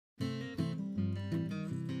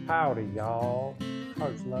Howdy, y'all.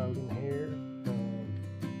 Coach Logan here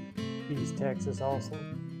from East Texas,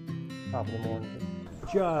 Austin. Top of the morning.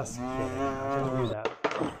 Just kidding. Don't do that.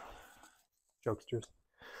 Jokesters.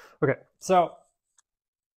 Okay, so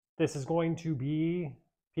this is going to be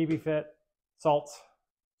PB Fit, salt,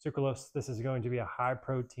 sucralose. This is going to be a high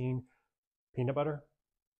protein peanut butter.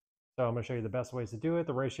 So I'm going to show you the best ways to do it,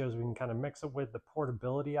 the ratios we can kind of mix it with, the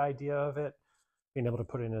portability idea of it, being able to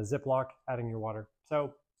put it in a Ziploc, adding your water.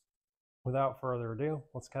 So without further ado,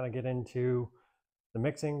 let's kind of get into the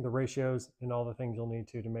mixing, the ratios, and all the things you'll need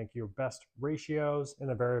to make your best ratios and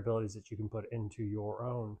the variabilities that you can put into your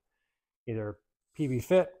own, either PB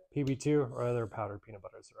Fit, PB2, or other powdered peanut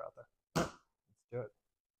butters that are out there. Let's do it.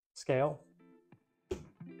 Scale,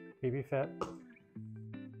 PB Fit,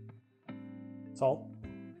 salt,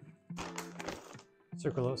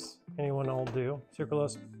 sucralose, anyone will do.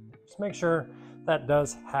 Sucralose, just make sure that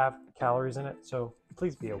does have calories in it, so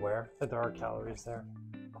please be aware that there are calories there.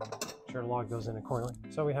 Make sure to log those in accordingly.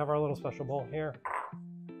 So we have our little special bowl here.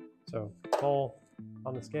 So bowl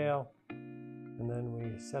on the scale, and then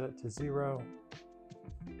we set it to 0.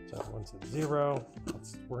 So once it's 0,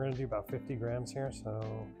 we're going to do about 50 grams here.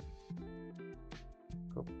 So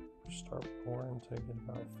go start pouring to get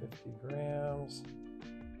about 50 grams.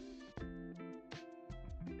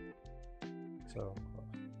 So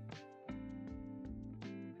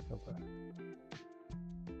okay.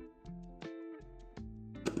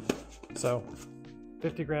 So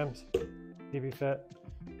 50 grams PB Fit.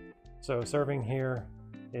 So serving here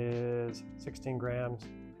is 16 grams.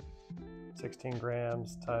 16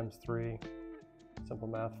 grams times 3, simple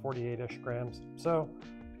math, 48-ish grams. So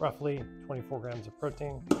roughly 24 grams of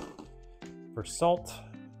protein. For salt,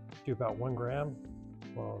 do about 1 gram.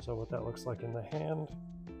 Well, so what that looks like in the hand.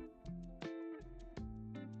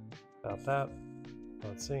 About that.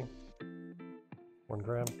 Let's see. 1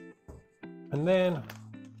 gram. And then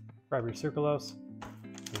grab your sucralose.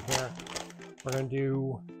 In here, we're going to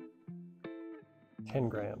do 10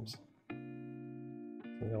 grams.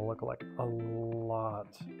 It's going to look like a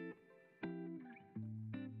lot.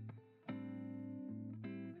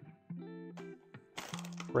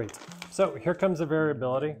 Great. So here comes the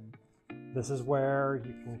variability. This is where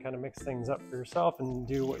you can kind of mix things up for yourself and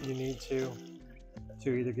do what you need to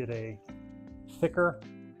either get a thicker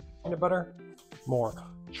peanut butter, more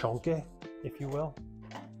chunky, if you will,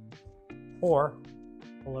 or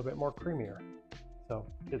a little bit more creamier. So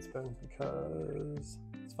kid spoon, because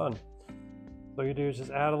it's fun. So you do is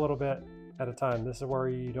just add a little bit at a time. This is where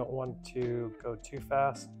you don't want to go too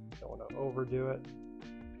fast. You don't want to overdo it.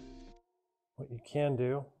 What you can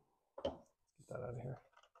do, get that out of here.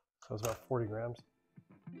 So it's about 40 grams.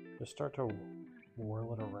 Just start to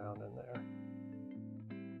whirl it around in there.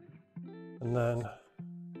 And then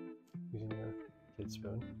using your kid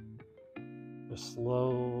spoon, just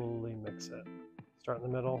slowly mix it. Start in the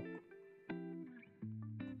middle,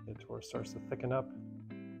 get to where it starts to thicken up.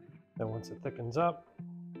 Then once it thickens up,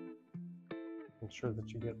 make sure that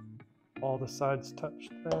you get all the sides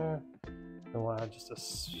touched there. And we'll add just a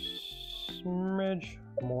smidge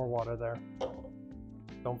more water there.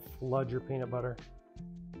 Don't flood your peanut butter.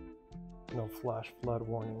 No flash flood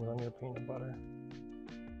warnings on your peanut butter.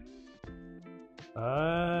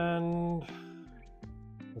 And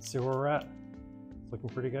let's see where we're at. It's looking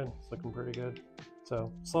pretty good. It's looking pretty good.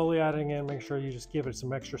 So slowly adding in, make sure you just give it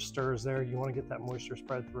some extra stirs there. You want to get that moisture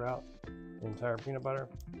spread throughout the entire peanut butter.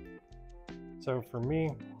 So for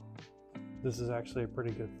me, this is actually a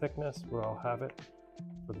pretty good thickness where I'll have it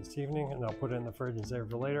for this evening, and I'll put it in the fridge and save it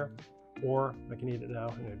for later, or I can eat it now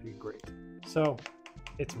and it'd be great. So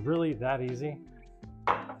it's really that easy.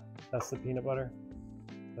 That's the peanut butter.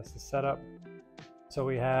 That's the setup. So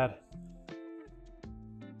we had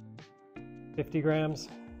 50 grams,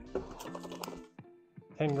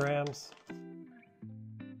 10 grams,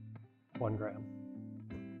 1 gram.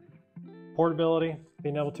 Portability,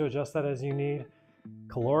 being able to adjust that as you need.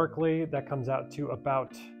 Calorically, that comes out to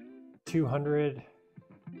about 200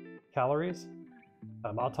 calories.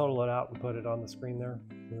 I'll total it out and put it on the screen there.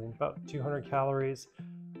 About 200 calories,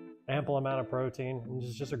 ample amount of protein, and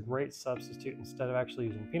it's just a great substitute instead of actually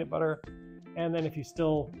using peanut butter. And then if you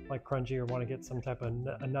still like crunchy or want to get some type of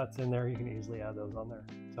nuts in there, you can easily add those on there.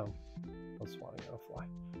 So those swatting gonna fly.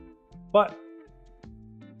 But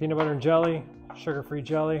peanut butter and jelly, sugar-free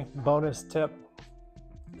jelly, bonus tip.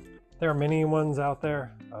 There are many ones out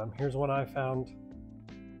there. Here's one I found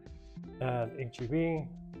at HEB, an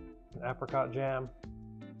apricot jam,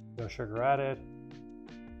 no sugar added.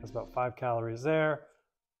 There's about 5 calories there.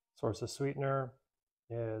 Source of sweetener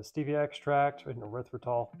is stevia extract and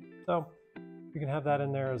erythritol. So You can have that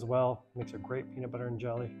in there as well. Makes a great peanut butter and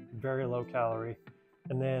jelly, very low calorie.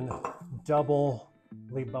 And then doubly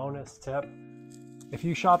bonus tip, if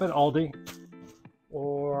you shop at Aldi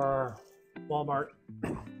or Walmart,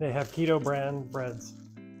 they have keto brand breads.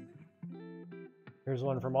 Here's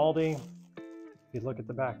one from Aldi. If you look at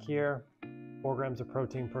the back here, 4 grams of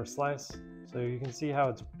protein per slice. So you can see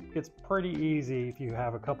how it's pretty easy if you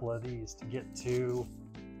have a couple of these to get to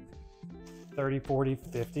 30, 40,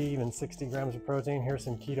 50, even 60 grams of protein. Here's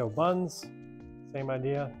some keto buns. Same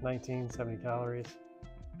idea, 70 calories.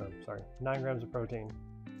 Oh, sorry, 9 grams of protein,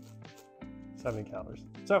 70 calories.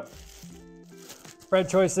 So, bread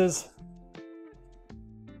choices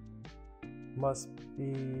must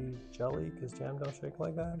be jelly, because jam don't shake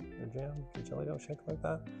like that, or jam, because jelly don't shake like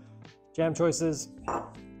that. Jam choices,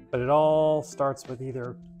 but it all starts with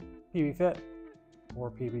either PB Fit or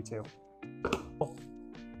PB2.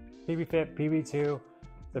 PB Fit, PB2,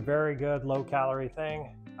 it's a very good low calorie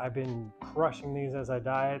thing. I've been crushing these as I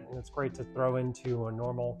diet, and it's great to throw into a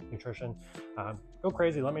normal nutrition. Go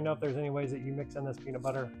crazy. Let me know if there's any ways that you mix in this peanut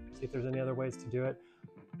butter. See if there's any other ways to do it.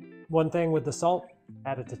 One thing with the salt,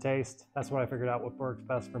 add it to taste. That's what I figured out what works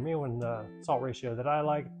best for me when the salt ratio that I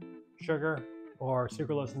like, sugar or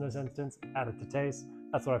sucralose in this instance, add it to taste.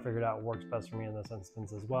 That's what I figured out works best for me in this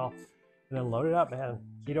instance as well. And then load it up, man.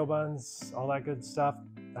 Keto buns, all that good stuff.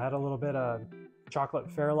 Add a little bit of chocolate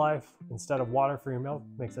Fairlife instead of water-free milk.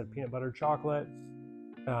 Makes it peanut butter chocolate.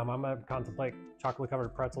 I'm gonna contemplate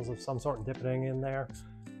chocolate-covered pretzels of some sort and dipping in there.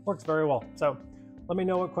 Works very well. So let me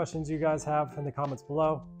know what questions you guys have in the comments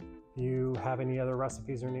below. If you have any other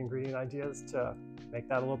recipes or any ingredient ideas to make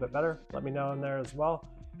that a little bit better, let me know in there as well.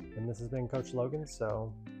 And this has been Coach Logan,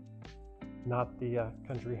 so not the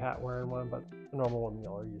country hat wearing one, but the normal one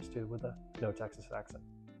y'all are used to with the no Texas accent.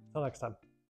 Until next time.